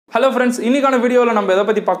Hello friends, இன்னைக்கான வீடியோல நம்ம எதை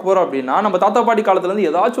பத்தி பார்க்க போறோம் அப்படினா நம்ம தாத்தா பாட்டி காலத்துல இருந்து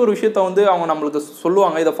ஏதாச்சும் ஒரு விஷயத்தை வந்து அவங்க நமக்கு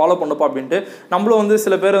சொல்லுவாங்க இத ஃபாலோ பண்ணப்பா அப்படினு நம்மள வந்து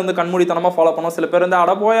சில பேர் வந்து கண்மூடித்தனமா ஃபாலோ பண்ணோம் சில பேர் வந்து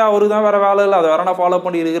அட போயா அவருக்கு வேற வேலை இல்ல அத வேற நான் ஃபாலோ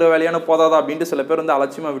பண்ணி இருக்கிற வேலையான போதாதா அப்படினு சில பேர் வந்து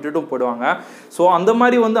அலட்சியமா விட்டுட்டு போடுவாங்க சோ அந்த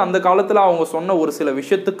மாதிரி வந்து அந்த காலத்துல அவங்க சொன்ன ஒரு சில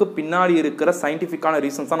விஷயத்துக்கு பின்னாடி இருக்கிற சயின்டிஃபிக்கான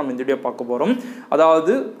ரீசன்ஸ் தான் நம்ம இந்த வீடியோ பார்க்க போறோம்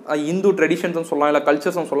அதாவது இந்து ட்ரெடிஷன்ஸ் சொல்லலாம் இல்ல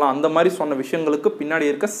கல்ச்சர்ஸ் சொல்லலாம் அந்த மாதிரி சொன்ன விஷயங்களுக்கு பின்னாடி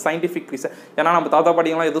இருக்க சயின்டிஃபிக் ரீசன் ஏனா நம்ம தாத்தா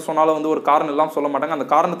பாட்டிங்களா எது சொன்னாலும் வந்து ஒரு காரணம் எல்லாம் சொல்ல மாட்டாங்க அந்த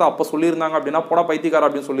காரணத்தை அப்ப சொல்லிருந்தாங்க அப்படினா போடா பைத்தியக்கார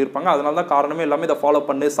அப்படினு சொல்லிருப்பாங்க அதனால தான் காரணமே எல்லாமே இத ஃபாலோ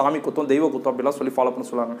பண்ணு சாமி குத்தம் தெய்வ குத்தம் அப்படிலாம் சொல்லி ஃபாலோ பண்ண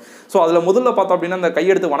சொல்றாங்க சோ அதுல முதல்ல பார்த்தா அப்படினா அந்த கை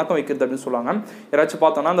எடுத்து வணக்கம் வைக்கிறது அப்படினு சொல்றாங்க யாராச்சும்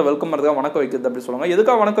பார்த்தோம்னா அந்த வெல்கம் வரதுக்கு வணக்கம் வைக்கிறது அப்படி சொல்றாங்க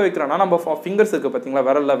எதுக்காக வணக்கம் வைக்கறனா நம்ம ஃபிங்கர்ஸ் இருக்கு பாத்தீங்களா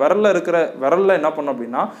விரல்ல இருக்கிற விரல்ல என்ன பண்ணனும்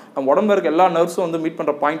அப்படினா நம்ம உடம்புல இருக்க எல்லா நர்வ்ஸும் வந்து மீட்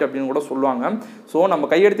பண்ற பாயிண்ட் அப்படினு கூட சொல்லுவாங்க சோ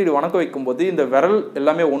நம்ம கை எடுத்து வணக்கம் வைக்கும்போது இந்த விரல்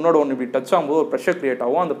எல்லாமே ஒண்ணோட ஒண்ணு இப்படி டச் ஆகும்போது ஒரு பிரஷர் கிரியேட்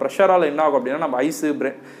ஆகும் அந்த பிரஷரால என்ன ஆகும் அப்படினா நம்ம ஐஸ்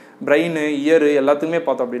பிரெயின் இயர் எல்லாத்துக்குமே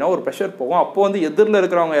பார்த்தோம் அப்படின்னா ஒரு ப்ரெஷர் போகும் அப்போ வந்து எதிரில்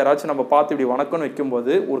இருக்கிறவங்க யாராச்சும் நம்ம பார்த்து இப்படி வணக்கம்னு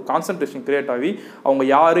வைக்கும்போது ஒரு கான்சன்ட்ரேஷன் கிரியேட் ஆகி அவங்க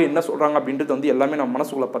யார் என்ன சொல்கிறாங்க அப்படின்றது வந்து எல்லாமே நம்ம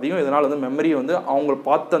மனசுக்குள்ள பதியும் இதனால் வந்து மெமரி வந்து அவங்க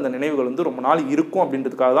பார்த்த அந்த நினைவுகள் வந்து ரொம்ப நாள் இருக்கும்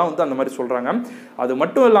அப்படின்றதுக்காக தான் வந்து அந்த மாதிரி சொல்கிறாங்க அது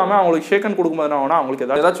மட்டும் இல்லாமல் அவங்களுக்கு ஷேக்கன் கொடுக்கும்போது என்ன ஆகுனா அவங்களுக்கு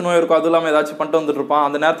ஏதாச்சும் நோய் இருக்கும் அது இல்லாமல் ஏதாச்சும் பண்ணிட்டு வந்துட்டு இருப்பான்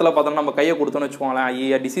அந்த நேரத்தில் பார்த்தோம்னா நம்ம கையை கொடுத்தோன்னு வச்சுக்கோங்களேன்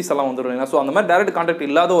ஐயா டிசீஸ் எல்லாம் வந்துடும் ஸோ அந்த மாதிரி டேரக்ட் கான்டாக்ட்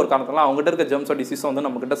இல்லாத ஒரு காரணத்தில் அவங்ககிட்ட இருக்க ஜெர்ம்ஸோ டிசீஸ் வந்து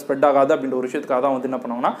நம்மகிட்ட ஸ்ப்ரெட் ஆகாது அப்படின்ற ஒரு விஷயத்துக்காக தான் வந்து என்ன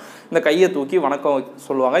பண்ணுவாங்கன்னா இந்த கையை தூக்கி வணக்கம்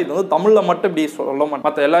சொல்லுவாங்க வந்து தமிழ்ல மட்டும் இப்படி சொல்ல மாட்டாங்க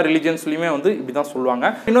மற்ற எல்லா ரிலிஜியன்ஸ்லயுமே வந்து இப்படிதான் சொல்லுவாங்க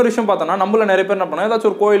இன்னொரு விஷயம் பார்த்தோம்னா நம்மள நிறைய பேர் என்ன பண்ணா ஏதாச்சும்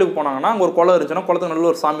ஒரு கோயிலுக்கு போனாங்கன்னா அங்க ஒரு குளம் இருந்துச்சுன்னா குளத்துக்கு நல்ல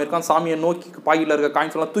ஒரு சாமி இருக்கும் சாமியை நோக்கி பாக்கில இருக்க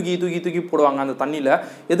காயின்ஸ் எல்லாம் தூக்கி போடுவாங்க அந்த தண்ணியில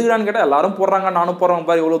எதுக்குடான்னு கேட்டா எல்லாரும் போடுறாங்க நானும் போறேன்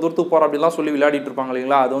பாரு இவ்வளவு தூரத்துக்கு போறேன் அப்படிலாம் சொல்லி விளையாடிட்டு இருப்பாங்க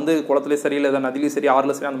இல்லைங்களா அது வந்து குளத்திலே சரியில்லை ஏதாவது நதியிலே சரி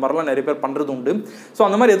ஆறுல சரி அந்த மாதிரிலாம் நிறைய பேர் பண்றது உண்டு ஸோ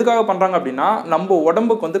அந்த மாதிரி எதுக்காக பண்றாங்க அப்படின்னா நம்ம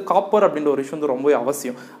உடம்புக்கு வந்து காப்பர் அப்படின்ற ஒரு விஷயம் வந்து ரொம்ப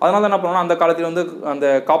அவசியம் அதனால என்ன பண்ணுவோம்னா அந்த காலத்துல வந்து அந்த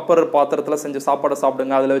காப்பர் பாத்திரத்துல செஞ்ச சாப்பாடை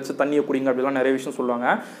சாப்பிடுங்க அதுல வச்சு தண்ணியை குடிங்க அப்படிலாம் நிறைய விஷயம் சொல்லுவாங்க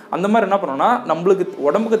அந்த மாதிரி என்ன பண்ணோம்னா நம்மளுக்கு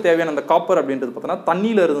உடம்புக்கு தேவையான அந்த காப்பர் அப்படின்றது பார்த்தோன்னா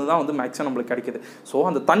தண்ணியில இருந்து தான் வந்து மேக்ஸிமம் நம்மளுக்கு கிடைக்குது ஸோ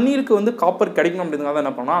அந்த தண்ணீருக்கு வந்து காப்பர் கிடைக்கணும் அப்படின்றதுனால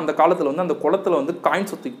என்ன பண்ணோம் அந்த காலத்துல வந்து அந்த குளத்துல வந்து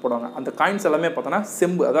காயின்ஸ் தூக்கி போடுவாங்க அந்த காயின்ஸ் எல்லாமே பார்த்தோன்னா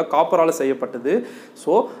செம்பு அதாவது காப்பரால செய்யப்பட்டது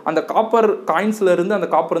ஸோ அந்த காப்பர் காயின்ஸ்ல இருந்து அந்த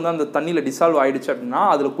காப்பர் வந்து அந்த தண்ணியில டிசால்வ் ஆயிடுச்சு அப்படின்னா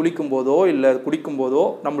அதுல குளிக்கும் போதோ இல்லை குடிக்கும் போதோ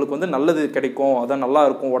நம்மளுக்கு வந்து நல்லது கிடைக்கும் அதான் நல்லா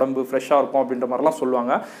இருக்கும் உடம்பு ஃப்ரெஷ்ஷா இருக்கும் அப்படின்ற மாதிரிலாம்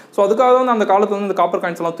சொல்லுவாங்க ஸோ அதுக்காக வந்து அந்த காலத்துல வந்து இந்த காப்பர்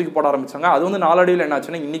காயின்ஸ் எல்லாம் தூக்கி போட ஆரம்பிச்சாங்க அது வந்து நாளடைவில் என்ன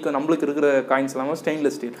ஆச்சுன்னா இன்னைக்கு நம்மளுக்கு இருக்கிற காயின்ஸ் எல்லாமே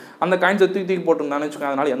ஸ்டெயின்லெஸ் ஸ்டீல் அந்த காயின்ஸ் தூக்கி போட்டுருந்தானு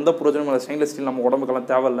வச்சுக்கோங்க அதனால எந்த பிரயோஜனமும் இல்லை ஸ்டெயின்லெஸ் ஸ்டீல் நம்ம உடம்புக்கெல்லாம்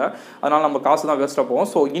தேவையில்லை அதனால நம்ம காசு தான் வேஸ்ட்டாக போகும்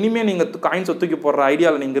ஸோ இனிமேல் நீங்கள் காயின்ஸை தூக்கி போடுற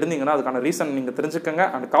ஐடியாவில் நீங்கள் இருந்தீங்கன்னா அதுக்கான ரீசன் நீங்கள் தெரிஞ்சுக்கங்க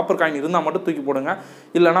அந்த காப்பர் காயின் இருந்தால் மட்டும் தூக்கி போடுங்க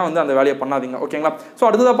இல்லைனா வந்து அந்த வேலையை பண்ணாதீங்க ஓகேங்களா ஸோ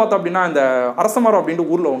அடுத்ததாக பார்த்தோம் அப்படின்னா இந்த அரச மரம்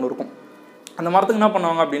அப்படின்ட்டு ஊரில் ஒன்று இருக்கும் அந்த மரத்துக்கு என்ன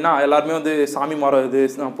பண்ணுவாங்க அப்படின்னா எல்லாருமே வந்து சாமி மரம் இது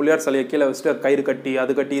புள்ளியார் சிலையை கீழே வச்சுட்டு கயிறு கட்டி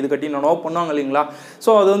அது கட்டி இது கட்டி என்னோ பண்ணுவாங்க இல்லைங்களா ஸோ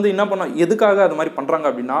அது வந்து என்ன பண்ண எதுக்காக அது மாதிரி பண்ணுறாங்க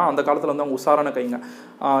அப்படின்னா அந்த காலத்தில் வந்து அவங்க உஷாரான கைங்க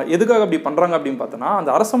எதுக்காக அப்படி பண்ணுறாங்க அப்படின்னு பார்த்தோன்னா அந்த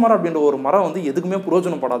அரச மரம் அப்படின்ற ஒரு மரம் வந்து எதுக்குமே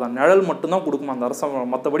பிரயோஜனப்படாதான் நிழல் மட்டும்தான் கொடுக்குமா அந்த அரச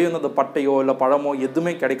மரம் மற்றபடி வந்து அந்த பட்டையோ இல்லை பழமோ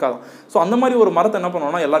எதுவுமே கிடைக்காதான் ஸோ அந்த மாதிரி ஒரு மரத்தை என்ன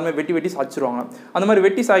பண்ணுவாங்கன்னா எல்லாருமே வெட்டி சாய்ச்சிருவாங்க அந்த மாதிரி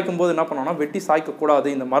வெட்டி சாய்க்கும் போது என்ன பண்ணுவாங்கன்னா வெட்டி சாய்க்கக்கூடாது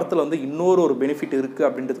இந்த மரத்தில் வந்து இன்னொரு ஒரு பெனிஃபிட் இருக்குது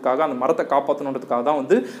அப்படின்றதுக்காக அந்த மரத்தை காப்பாற்றணுன்றதுக்காக தான்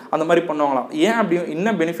வந்து அந்த மாதிரி பண்ணுவாங்களாம் ஏன் அப்படி என்ன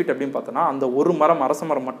பெனிஃபிட் அப்படின்னு பார்த்தோன்னா அந்த ஒரு மரம் அரச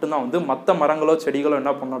மரம் மட்டும்தான் வந்து மற்ற மரங்களோ செடிகளோ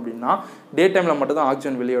என்ன பண்ணும் அப்படின்னா டே டைமில் மட்டும்தான்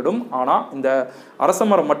ஆக்சிஜன் வெளியிடும் ஆனால் இந்த அரச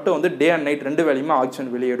மரம் மட்டும் வந்து டே அண்ட் நைட் ரெண்டு வேலையுமே ஆக்சிஜன்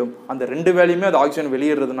வெளியிடும் அந்த ரெண்டு வேலையுமே அது ஆக்சிஜன்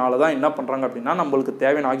வெளியிடுறதுனால தான் என்ன பண்ணுறாங்க அப்படின்னா நம்மளுக்கு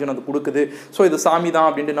தேவையான ஆக்சிஜன் அது கொடுக்குது ஸோ இது சாமி தான்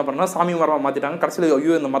அப்படின்ட்டு என்ன பண்ணுறாங்க சாமி மரம் மாற்றிட்டாங்க கடைசியில்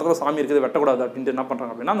ஐயோ இந்த மரத்தில் சாமி இருக்குது வெட்டக்கூடாது அப்படின்ட்டு என்ன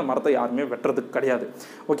பண்ணுறாங்க அப்படின்னா அந்த மரத்தை யாருமே வெட்டுறதுக்கு கிடையாது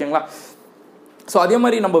ஓகேங்களா ஸோ அதே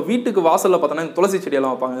மாதிரி நம்ம வீட்டுக்கு வாசலில் பார்த்தோன்னா இந்த துளசி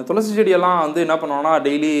செடியெல்லாம் வைப்பாங்க இந்த துளசி செடியெல்லாம் வந்து என்ன பண்ணுவாங்கன்னா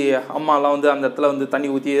டெய்லி அம்மாலாம் வந்து அந்த இடத்துல வந்து தண்ணி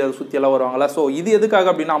ஊற்றி அதை சுற்றியெல்லாம் வருவாங்களா ஸோ இது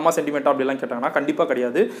எதுக்காக அப்படின்னா அம்மா சென்டிமெண்ட்டாக அப்படிலாம் கேட்டாங்கன்னா கண்டிப்பாக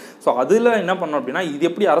கிடையாது ஸோ அதில் என்ன பண்ணோம் அப்படின்னா இது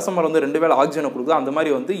எப்படி அரச மரம் வந்து 2 வேளை ஆக்சிஜனை கொடுக்குது அந்த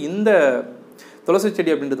மாதிரி வந்து இந்த துளசி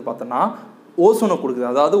செடி அப்படின்றது பார்த்தோன்னா ஓசோனை கொடுக்குது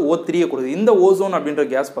அதாவது O3 கொடுக்குது இந்த ஓசோன் அப்படின்ற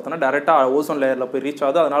கேஸ் பார்த்தோன்னா டேரெக்டாக ஓசோன் லேயரில் போய் ரீச்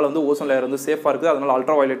ஆகுது அதனால வந்து ஓசோன் லேயர் வந்து சேஃபாக இருக்குது அதனால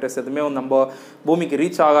அல்ட்ரா வயலட்டஸ் எதுவுமே வந்து நம்ம பூமிக்கு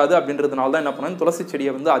ரீச் ஆகாது அப்படின்றதுனால தான் என்ன பண்ணாங்க துளசி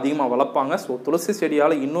செடியை வந்து அதிகமாக வளர்ப்பாங்க ஸோ துளசி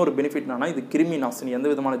செடியால் இன்னொரு பெனிஃபிட் என்னன்னா இது கிருமி நாசினி எந்த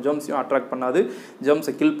விதமான ஜெர்ம்ஸையும் அட்ராக்ட் பண்ணாது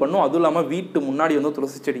ஜெர்ம்ஸை கில் பண்ணும் அதுவும் இல்லாமல் வீட்டு முன்னாடி வந்து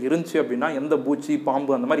துளசி செடி இருந்துச்சு அப்படின்னா எந்த பூச்சி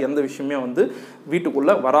பாம்பு அந்த மாதிரி எந்த விஷயமே வந்து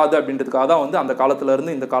வீட்டுக்குள்ளே வராது அப்படின்றதுக்காக தான் வந்து அந்த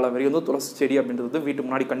காலத்துலேருந்து இந்த காலம் வரையும் வந்து துளசி செடி அப்படின்றது வீட்டு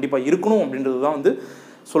முன்னாடி கண்டிப்பாக இருக்கணும் அப்படின்றது தான் வந்து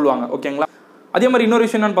சொல்லுவாங்க ஓகேங்களா அதே மாதிரி இன்னொரு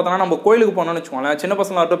விஷயம் என்னன்னு பார்த்தோன்னா நம்ம கோயிலுக்கு போனோம்னு வச்சுக்கோங்களேன் சின்ன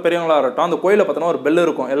பசங்களாக இருக்கட்டும் பெரியவங்களா இருக்கட்டும் அந்த கோயிலில் பார்த்தோன்னா ஒரு பெல்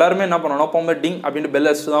இருக்கும் எல்லாருமே என்ன பண்ணணும் போகும்போது டிங் அப்படின்ட்டு பெல்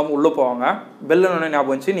அடிச்சு தான் உள்ளே போவாங்க பெல் என்ன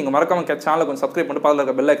ஞாபகம் வச்சு நீங்கள் மறக்காம சேனலை கொஞ்சம் சப்ஸ்கிரைப் பண்ணிட்டு அதில்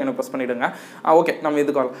இருக்க பெல் ஐக்கனை ப்ரெஸ் பண்ணிவிடுங்க ஓகே நம்ம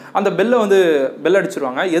இதுக்கு அந்த பெல்லை வந்து பெல்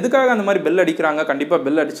அடிச்சிருவாங்க எதுக்காக அந்த மாதிரி பெல் அடிக்கிறாங்க கண்டிப்பாக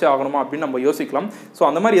பெல் அடிச்சு ஆகணுமா அப்படின்னு நம்ம யோசிக்கலாம் ஸோ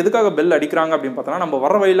அந்த மாதிரி எதுக்காக பெல் அடிக்கிறாங்க அப்படின்னு பார்த்தோன்னா நம்ம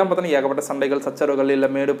வர வழியெல்லாம் பார்த்தோன்னா ஏகப்பட்ட சண்டைகள் சச்சரவுகள்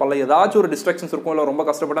இல்லை மேடு பல்ல ஏதாச்சும் ஒரு டிஸ்ட்ராக்ஷன்ஸ் இருக்கும் இல்லை ரொம்ப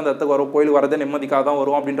கஷ்டப்பட்டு அந்த இடத்துக்கு வரும் கோயில் வரதே நிம்மதிக்காக தான்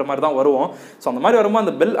வரும் அப்படின்ற மாதிரி தான் வருவோம் ஸோ அந்த மாதிரி வரும்போது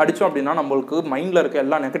அந்த பெல் அடித்தோம் அப்படின்னா நம்மளுக்கு அதாவது மைண்டில் இருக்க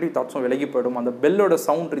எல்லா நெகட்டிவ் தாட்ஸும் விலகி போயிடும். அந்த பெல்லோட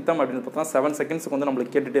சவுண்ட் ரித்தம் அப்படின்னு பார்த்தோன்னா 7 செகண்ட்ஸுக்கு வந்து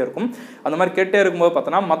நம்மளுக்கு கேட்டுகிட்டே இருக்கும். அந்த மாதிரி கேட்டே இருக்கும்போது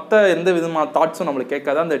பார்த்தோன்னா மற்ற எந்த விதமான தாட்ஸும் நம்மளுக்கு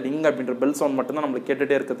கேட்காது. அந்த டிங் அப்படின்ற பெல் சவுண்ட் மட்டும்தான் நம்மளுக்கு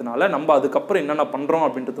கேட்டுகிட்டே இருக்கிறதுனால நம்ம அதுக்கப்புறம் என்னென்ன பண்ணுறோம்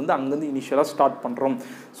அப்படின்றது வந்து அங்கேருந்து இனிஷியலாக ஸ்டார்ட் பண்ணுறோம்.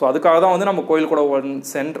 ஸோ அதுக்காக தான் வந்து நம்ம கோயில் கூட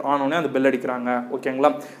சென்டர் ஆனோடனே அந்த பெல் அடிக்கிறாங்க.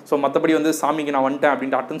 ஓகேங்களா? ஸோ மற்றபடி வந்து சாமிக்கு நான் வந்துட்டேன்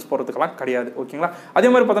அப்படின்ட்டு அட்டன்ஸ் போகிறதுக்கெல்லாம் கிடையாது. ஓகேங்களா? அதே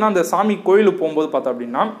மாதிரி பார்த்தோன்னா அந்த சாமி கோயிலுக்கு போகும்போது பார்த்தோம்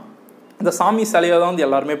அப்படின்னா இந்த சாமி சிலையை தான் வந்து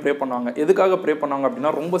எல்லாருமே ப்ரே பண்ணுவாங்க. எதுக்காக ப்ரே பண்ணுவாங்க அப்படின்னா,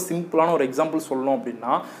 ரொம்ப சிம்பிளான ஒரு எக்ஸாம்பிள் சொல்லணும்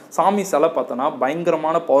அப்படின்னா, சாமி சிலை பார்த்தோன்னா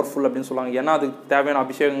பயங்கரமான பவர்ஃபுல் அப்படின்னு சொல்லுவாங்க. ஏன்னா அதுக்கு தேவையான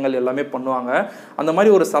அபிஷேகங்கள் எல்லாமே பண்ணுவாங்க. அந்த மாதிரி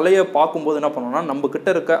ஒரு சிலையை பார்க்கும்போது என்ன பண்ணுவோம்னா, நம்ம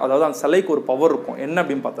கிட்ட இருக்க அதாவது அந்த சிலைக்கு ஒரு பவர் இருக்கும். என்ன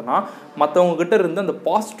அப்படின்னு பார்த்தோன்னா, மற்றவங்க கிட்ட இருந்து அந்த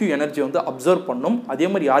பாசிட்டிவ் எனர்ஜி வந்து அப்சர்வ் பண்ணும். அதே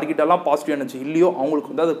மாதிரி யார்கிட்டலாம் பாசிட்டிவ் எனர்ஜி இல்லையோ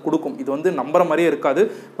அவங்களுக்கு வந்து அது கொடுக்கும். இது வந்து நம்புற மாதிரியே இருக்காது,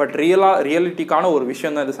 பட் ரியாலிட்டிக்கான ஒரு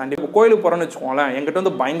விஷயம் தான் இது. சயின்டிஃபிக் கோயிலுக்கு போகிறோன்னு வச்சுக்கோங்களேன், என்கிட்ட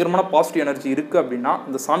வந்து பயங்கரமான பாசிட்டிவ் எனர்ஜி இருக்குது அப்படின்னா,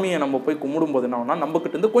 அந்த சாமியை நம்ம போய் கும்பிடும்போது என்ன நம்ம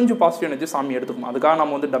கிட்ட இருந்து கொஞ்சம் பாசிட்டிவ் எனர்ஜி சாமி எடுத்துக்கும். அதுக்காக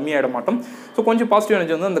நம்ம வந்து டம்மி ஆகிட மாட்டோம். ஸோ கொஞ்சம் பாசிட்டிவ்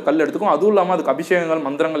எனர்ஜி வந்து அந்த கல் எடுத்துக்கும். அதுவும் இல்லாமல் அதுக்கு அபிஷேகங்கள்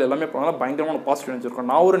மந்திரங்கள் எல்லாமே போனாலும் பயங்கரமான பாசிட்டிவ் எனர்ஜி இருக்கும்.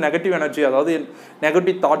 நான் ஒரு நெகட்டிவ் எனர்ஜி அதாவது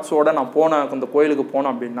நெகட்டிவ் தாட்ஸோட நான் போனேன் அந்த கோயிலுக்கு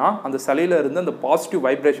போனேன் அப்படின்னா, அந்த சிலையில இருந்து அந்த பாசிட்டிவ்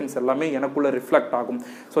வைப்ரேஷன்ஸ் எல்லாமே எனக்குள்ள ரிஃப்ளெக்ட் ஆகும்.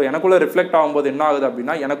 ஸோ எனக்குள்ள ரிஃப்ளெக்ட் ஆகும்போது என்ன ஆகுது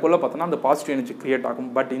அப்படின்னா, எனக்குள்ள பார்த்தோன்னா அந்த பாசிட்டிவ் எனர்ஜி கிரியேட்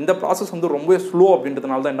ஆகும். பட் இந்த ப்ராசஸ் வந்து ரொம்ப ஸ்லோ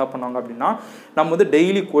அப்படின்றதுனால தான் என்ன பண்ணாங்க அப்படின்னா, நம்ம வந்து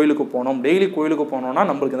டெய்லி கோயிலுக்கு போனோம். டெய்லி கோயிலுக்கு போனோம்னா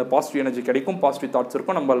நம்மளுக்கு இந்த பாசிட்டிவ் எனர்ஜி கிடைக்கும், பாசிட்டிவ் தாட்ஸ்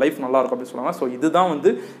இருக்கும், நம்ம லைஃப் நல்லா இருக்கும் அப்படின்னு சொல்லுவாங்க. ஸோ இதுதான் வந்து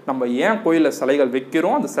நம்ம ஏன் கோயிலில் சிலைகள்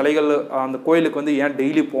வைக்கிறோம், அந்த சிலைகள் அந்த கோயிலுக்கு வந்து ஏன்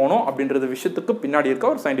டெய்லி போகணும் அப்படின்றது விஷயத்துக்கு பின்னாடி இருக்க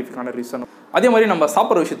ஒரு சயின்டிஃபிக்கான ரீசன். அதே மாதிரி நம்ம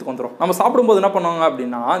சாப்பிட்ற விஷயத்துக்கு வந்துடும். நம்ம சாப்பிடும்போது என்ன பண்ணுவாங்க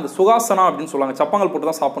அப்படின்னா, இந்த சுகாசனா அப்படின்னு சொல்லுவாங்க, சப்பாங்கள் போட்டு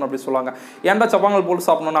தான் சாப்பிடணும் அப்படின்னு சொல்லுவாங்க. ஏன்டா சப்பாங்கள் போட்டு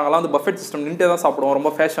சாப்பிடணும், நாங்களாம் வந்து பஃபெட் சிஸ்டம் நின்றுட்டே தான் சாப்பிடுவோம்,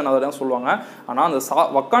 ரொம்ப ஃபேஷன் அதெல்லாம் சொல்லுவாங்க. ஆனால் அந்த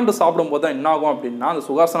உட்காந்து சாப்பிடும்போது தான் என்ன ஆகும் அப்படின்னா, அந்த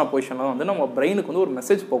சுகாசனா பொசிஷனில் வந்து நம்ம பிரெயினுக்கு வந்து ஒரு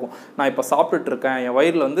மெசேஜ் போகும். நான் இப்போ சாப்பிட்டுட்டு இருக்கேன், என்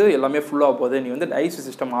வயிறில் வந்து எல்லாமே ஃபுல்லாக போகுது, நீ வந்து டைஜஸ்ட்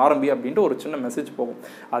சிஸ்டம் ஆரம்பி அப்படின்ட்டு ஒரு சின்ன மெசேஜ் போகும்.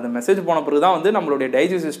 அந்த மெசேஜ் போன பிறகு தான் வந்து நம்மளுடைய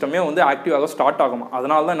டைஜஸ்ட் சிஸ்டமே வந்து ஆக்டிவாக ஸ்டார்ட் ஆகும்.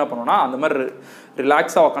 அதனால தான் என்ன பண்ணுவோம்னா, அந்த மாதிரி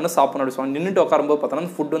ரிலாக்ஸாக உட்காந்து சாப்பிடணும் அப்படி சொல்லுவாங்க. நின்றுட்டு உட்காரும்போது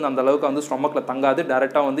பார்த்தோன்னா ஃபுட் வந்து அந்த அளவுக்கு வந்து ஸ்டொமக்கில் தங்காது,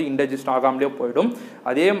 டேரெக்டாக வந்து இன்டைஜஸ்ட் ஆகாமலே போயிடும்.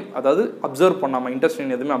 அதாவது அப்சர்வ் பண்ணாமல்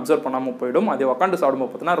இன்டெஸ்டைன் எதுவுமே அப்சர்வ் பண்ணாமல் போயிடும். அதே உட்காந்து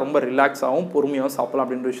சாப்பிடும்போது பார்த்தோன்னா ரொம்ப ரிலாக்ஸாகவும் பொறுமையாகவும் சாப்பிடலாம்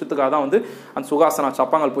அப்படின்ற விஷயத்துக்காக தான் வந்து அந்த சுகாசனா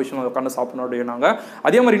சப்பாங்கல் பொசிஷன் உட்காந்து சாப்பிடணும் அப்படின்னாங்க.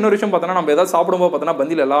 அதே மாதிரி இன்னொரு விஷயம் பார்த்தோன்னா, நம்ம ஏதாவது சாப்பிடும்போது பார்த்தோன்னா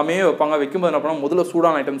பந்தியில் எல்லாமே வைப்பாங்க. வைக்கும்போது என்ன பண்ணால் முதல்ல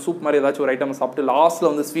சூடான ஐட்டம் சூப் மாதிரி ஏதாச்சும் ஒரு ஐட்டம் சாப்பிட்டு லாஸ்ட்டில்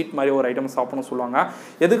வந்து ஸ்வீட் மாதிரி ஒரு ஐட்டம் சாப்பிடணும் சொல்லுவாங்க.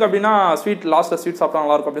 எதுக்கு அப்படின்னா, ஸ்வீட் லாஸ்ட்டில் ஸ்வீட் சாப்பிட்டா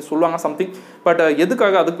நல்லா இருக்கும் அப்படின்னு சொல்லுவாங்க சம்திங். பட்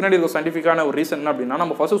எதுக்காக, அதுக்கு பின்னாடி இருக்க சயின்டிஃபிக்கான ஒரு ரீசன் என்ன அப்படின்னா,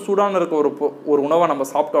 நம்ம ஃபர்ஸ்ட் சூடான இருக்க ஒரு உணவை நம்ம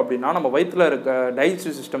சாப்பிட்டோம் அப்படின்னா, நம்ம வயிற்றில் இருக்க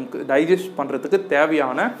டைஜஸ்ட் சிஸ்டம்க்கு டைஜஸ்ட் பண்ணுறதுக்கு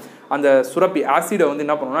தேவையான அந்த சுரப்பி ஆசிடை வந்து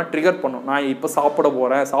என்ன பண்ணுவோம்னா ட்ரிகர் பண்ணும். நான் இப்போ சாப்பிட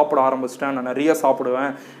போகிறேன், சாப்பிட ஆரம்பிச்சிட்டேன், நான் நிறைய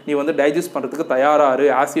சாப்பிடுவேன், நீ வந்து டைஜஸ்ட் பண்ணுறதுக்கு தயாராரு,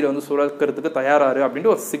 ஆசிடை வந்து சுரக்கிறதுக்கு தயாராரு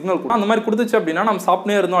அப்படின்ட்டு ஒரு சிக்னல் கொடுக்கும். அந்த மாதிரி கொடுத்துச்சு அப்படின்னா, நம்ம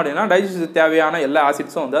சாப்பிட்டே இருந்தோம் அப்படின்னா டைஜஸ்ட் தேவையான எல்லா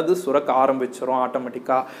ஆசிட்ஸும் வந்து அது சுரக்க ஆரம்பிச்சிடும்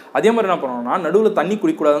ஆட்டோமேட்டிக்காக. அதே மாதிரி என்ன பண்ணுவோம்னா, நடுவில் தண்ணி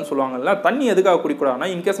குடிக்கூடாதுன்னு சொல்லுவாங்கல்ல, தண்ணி எதுக்காக குடிக்கூடாதுன்னா,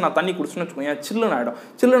 இன்கேஸ் நான் தண்ணி குடிச்சுன்னு வச்சுக்கோங்க சில்லுன்னு ஆகிடும்.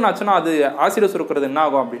 சில்லுன்னு ஆச்சுன்னா அது ஆசிடை சுரக்கிறது என்ன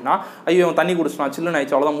ஆகும் அப்படின்னா, ஐயோ தண்ணி குடிச்சுனா சில்லுன்னு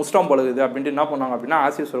ஆயிடுச்சு அவ்வளோதான் முஸ்டம் பழகுது அப்படின்ட்டு என்ன பண்ணுவாங்க அப்படின்னா,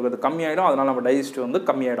 ஆசிட் சுரக்கிறது கம்மியாயிடும். அதனால நம்ம டைஜஸ்ட் வந்து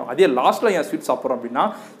கம்மியாயிடும். அதே லாஸ்ட்டில் ஏன் ஸ்வீட் சாப்பிட்றோம் அப்படின்னா,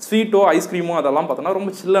 ஸ்வீட்டோ ஐஸ்கிரீமோ அதெல்லாம் பார்த்தோன்னா ரொம்ப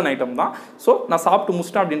சில்லன் ஐட்டம் தான். ஸோ நான் சாப்பிட்டு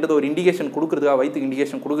முஸ்ட்டேன் அப்படின்றது ஒரு இண்டிகேஷன் கொடுக்குறதுக்காக, வயிற்றுக்கு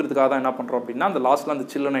இண்டிகேஷன் கொடுக்குறதுக்காக தான் என்ன பண்ணுறோம் அப்படின்னா, அந்த லாஸ்ட்டில் அந்த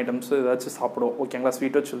சில்லன் ஐட்டம்ஸ் ஏதாச்சும் சாப்பிடுவோம். ஓகேங்களா?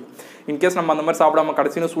 ஸ்வீட்டோ சில். இன்கேஸ் நம்ம அந்த மாதிரி சாப்பிடாம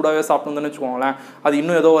கடைசியில் சூடாகவே சாப்பிட்டுன்னு வச்சுக்கோங்களேன், அது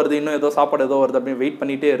இன்னும் ஏதோ வருது, இன்னும் ஏதோ சாப்பாடு ஏதோ வருது அப்படின்னு வெயிட்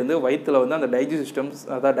பண்ணிகிட்டே இருந்து வயிற்றில் வந்து அந்த டைஜஸ்டிவ்ஸ்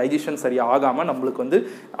அதாவது டைஜஷன் சரியாக ஆகாமல் நம்மளுக்கு வந்து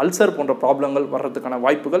அல்சர் போன்ற ப்ராப்ளங்கள் வர்றதுக்கான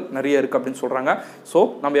வாய்ப்புகள் நிறைய இருக்குது அப்படின்னு சொல்கிறாங்க. ஸோ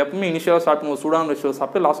நம்ம எப்பவுமே இனிஷியலாக ஸ்டார்ட் பண்ணுவோம் சூடான விஷயம்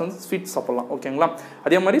சாப்பிட்டு லாஸ்ட் வந்து ஸ்வீட் சாப்பிடலாம். ஓகேங்களா?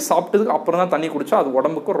 அதே மாதிரி சாப்பிட்டதுக்கு அப்புறம் தான் தண்ணி குடிச்சா அது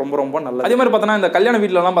உடம்புக்கு ரொம்ப ரொம்ப நல்லது. அதே மாதிரி பார்த்தோன்னா, இந்த கல்யாண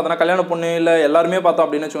வீட்டிலலாம் பார்த்தோன்னா, கல்யாண பொண்ணு இல்லை எல்லாருமே பார்த்தோம்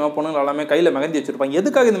அப்படின்னு வச்சுக்கோங்க, பொண்ணுங்க எல்லாமே கையில் மெஹந்தி வச்சிருப்பாங்க.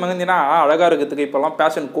 எதுக்காக இந்த மெஹந்தினா, அழகாக இருக்கிறதுக்கு இப்போலாம்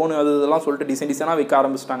பேஷன் கோனு அது இதெல்லாம் சொல்லிட்டு டிசைனாக வைக்க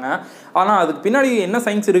ஆரம்பிச்சிட்டாங்க. ஆனால் அதுக்கு பின்னாடி என்ன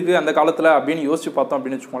சயின்ஸ் இருக்குது அந்த காலத்தில் அப்படின்னு யோசிச்சு பார்த்தோம்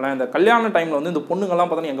அப்படின்னு வச்சுக்கோங்களேன், இந்த கல்யாண டைமில் வந்து இந்த பொண்ணுங்கள்லாம்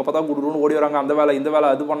பார்த்தோன்னா எங்கே பார்த்தா குடுன்னு ஓடி வராங்க, அந்த வேலை இந்த வேலை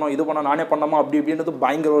அது பண்ணோம் இது பண்ணோம் நானே பண்ணாமா அப்படி இப்படின்றது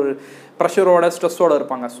பயங்கர ஒரு ப்ரெஷரோட ஸ்ட்ரெஸ்ஸோட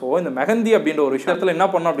இருப்பாங்க. ஸோ இந்த மெஹந்தி அப்படின்ற ஒரு விஷயத்தில் என்ன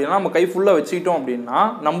பண்ணோம் அப்படின்னா, நம்ம கை ஃபுல்லாக வச்சுக்கிட்டோம் அப்படின்னா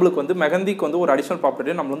நம்மளுக்கு வந்து மெஹந்திக்கு வந்து ஒரு அடிஷனல்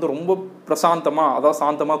ப்ராப்பர்ட்டி நம்ம வந்து ரொம்ப பிரசாந்தமாக அதாவது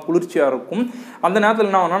சாந்தமாக குளிர்ச்சியாக இருக்கும். அந்த நேரத்தில்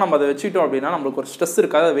என்ன ஆகும்னா, நம்ம அதை வச்சுக்கிட்டோம் அப்படின்னா நம்மளுக்கு ஒரு ஸ்ட்ரெஸ்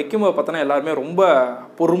இருக்காது. அதை வைக்கும்போது பார்த்தோன்னா எல்லாருமே ரொம்ப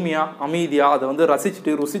பொறுமையாக அமைதியாக அதை வந்து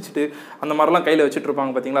ரசிச்சுட்டு ருசிச்சுட்டு அந்த மாதிரிலாம் கையில் வச்சுட்டு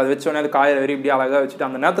இருப்பாங்க. பார்த்தீங்களா? அதை வச்சோடனே அது காய வெறி இப்படி அழகாக வச்சுட்டு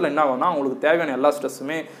அந்த நேரத்தில் என்ன ஆகும்னா, அவங்களுக்கு தேவையான எல்லா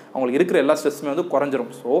ஸ்ட்ரெஸ்ஸுமே அவங்களுக்கு இருக்கிற எல்லா ஸ்ட்ரெஸ்ஸுமே வந்து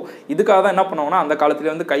குறைஞ்சிரும். ஸோ இதுக்காக தான் என்ன பண்ணுவாங்கன்னா, அந்த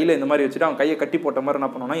காலத்துலேயே வந்து கையில் இந்த மாதிரி வச்சுட்டு அவங்க கையை கட்டி போட்ட மாதிரி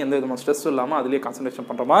என்ன பண்ணுவாங்கன்னா, எந்த விதமான ஸ்ட்ரெஸ் இல்லாமல் அதிலேயே கான்சன்ட்ரேஷன்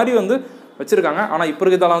பண்ணுற மாதிரி வந்து வச்சிருக்காங்க. ஆனால் இப்போ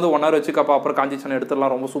இருக்கிறதால வந்து 1 hour வச்சுக்கப்பா அப்புறம் காஞ்சிச்சனை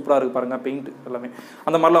எடுத்துடலாம், ரொம்ப சூப்பராக இருக்கு பாருங்க பெயிண்ட் எல்லாமே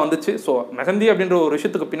அந்த மாதிரிலாம் வந்துச்சு. ஸோ மெஹந்தி அப்படின்ற ஒரு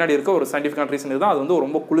விஷயத்துக்கு பின்னாடி இருக்க ஒரு சயின்டிஃபிக்கான ரீசன் இதுதான். அது வந்து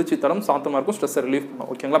ரொம்ப குளிர்ச்சி தரும், சாந்தமாக இருக்கும், ஸ்ட்ரெஸ்ஸை ரிலீஃப் பண்ணும்.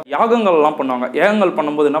 ஓகேங்களா? யாகங்கள்லாம் பண்ணுவாங்க. யாகங்கள்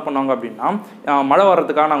பண்ணும்போது என்ன பண்ணுவாங்க அப்படின்னா மழை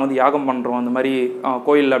வர்றதுக்காக நாங்கள் வந்து யாகம் பண்ணுறோம் அந்த மாதிரி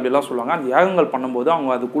கோயில் அப்படிலாம் சொல்லுவாங்க. அந்த யாகங்கள் பண்ணும்போது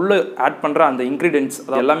அவங்க அதுக்குள்ளே ஆட் பண்ணுற அந்த இன்க்ரீடியன்ட்ஸ்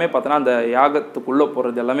அது எல்லாமே பார்த்தோன்னா அந்த யாகத்துக்குள்ளே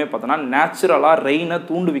போகிறது எல்லாமே பார்த்தோன்னா நேச்சுரலாக ரெயினை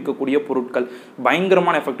தூண்டுவிக்கக்கூடிய பொருட்கள்,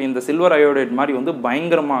 பயங்கரமான எஃபெக்ட். இந்த சில்வர் அயோடைட் மாதிரி வந்து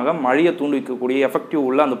பயங்கரமாக மழையை தூண்டுவிக்கக்கூடிய எஃபெக்டிவ்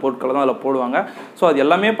உள்ள அந்த பொருட்களை தான் அதில் போடுவாங்க. ஸோ அது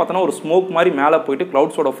எல்லாமே பார்த்தோன்னா ஒரு ஸ்மோக் மாதிரி மேலே போயிட்டு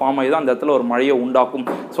கிளவுட்ஸோட ஃபார்ம் ஆகி தான் அந்த இடத்துல ஒரு மழையை உண்டாக்கும்.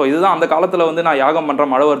 ஸோ இதுதான் அந்த காலத்தில் வந்து நான் யாகம்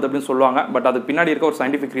பண்ணுறேன் மழை வருது அப்படின்னு சொல்லுவாங்க. பட் அதுக்கு பின்னாடி இருக்க ஒரு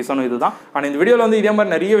சயின்டிஃபிக் ரீசனும் இதுதான். ஆனால் இந்த வீடியோவில் வந்து இதே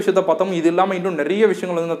மாதிரி நிறைய விஷயத்தை பார்த்தோம். இது இல்லாமல் இன்னும் நிறைய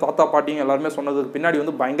விஷயங்கள் வந்து தாத்தா பாட்டிங்க எல்லாருமே சொன்னதுக்கு பின்னாடி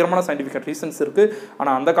வந்து பயங்கரமான சயின்டிஃபிக் ரீசன்ஸ் இருக்குது.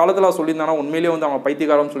 ஆனால் அந்த காலத்தில் சொல்லியிருந்தாங்கன்னா உண்மையிலேயே வந்து அவங்க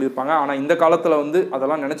பைத்தியகாரம் சொல்லியிருப்பாங்க. ஆனால் இந்த காலத்தில் வந்து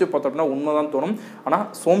அதெல்லாம் நினச்சி பார்த்தோம்னா உண்மை தான் தோணும். ஆனால்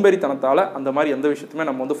சோம்பேறித்தனத்தால் அந்த மாதிரி எந்த விஷயத்தையுமே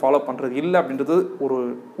நம்ம வந்து ஃபாலோ பண்ணுறது இல்லை அப்படின்றது ஒரு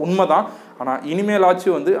உண்மை தான். ஆனால்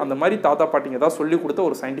இனிமேலாச்சும் வந்து அந்த மாதிரி தாத்தா பாட்டிங்க தான் சொல்லிக் கொடுத்த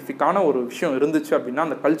ஒரு சயின்டிஃபிக்கான ஒரு விஷயம் இருந்துச்சு அப்படின்னா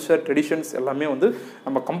அந்த கல்ச்சர் ட்ரெடிஷன்ஸ் எல்லாமே வந்து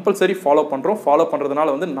நம்ம கம்பல்சரி ஃபாலோ பண்ணுறோம். ஃபாலோ பண்ணுறதுனால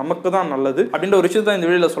வந்து நமக்கு தான் நல்லது அப்படின்ற ஒரு விஷயத்தை இந்த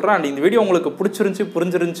வீடியோவில் சொல்கிறேன். அண்ட் இந்த வீடியோ உங்களுக்கு பிடிச்சிருந்துச்சு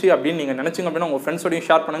புரிஞ்சிருந்துச்சு அப்படின்னு நீங்கள் நினச்சிங்க அப்படின்னா உங்கள் ஃப்ரெண்ட்ஸோடையும்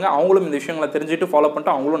ஷேர் பண்ணுங்கள். அவங்களும் இந்த விஷயங்களை தெரிஞ்சுட்டு ஃபாலோ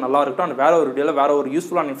பண்ணிட்டு அவங்களும் நல்லா இருக்கட்டும். அண்ட் வேற ஒரு வீடியோவில் வேற ஒரு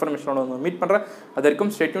யூஸ்ஃபுல்லான இன்ஃபர்மேஷனோட மீட் பண்ணுறேன். அது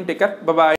வரைக்கும் stay tune, take care, bye bye.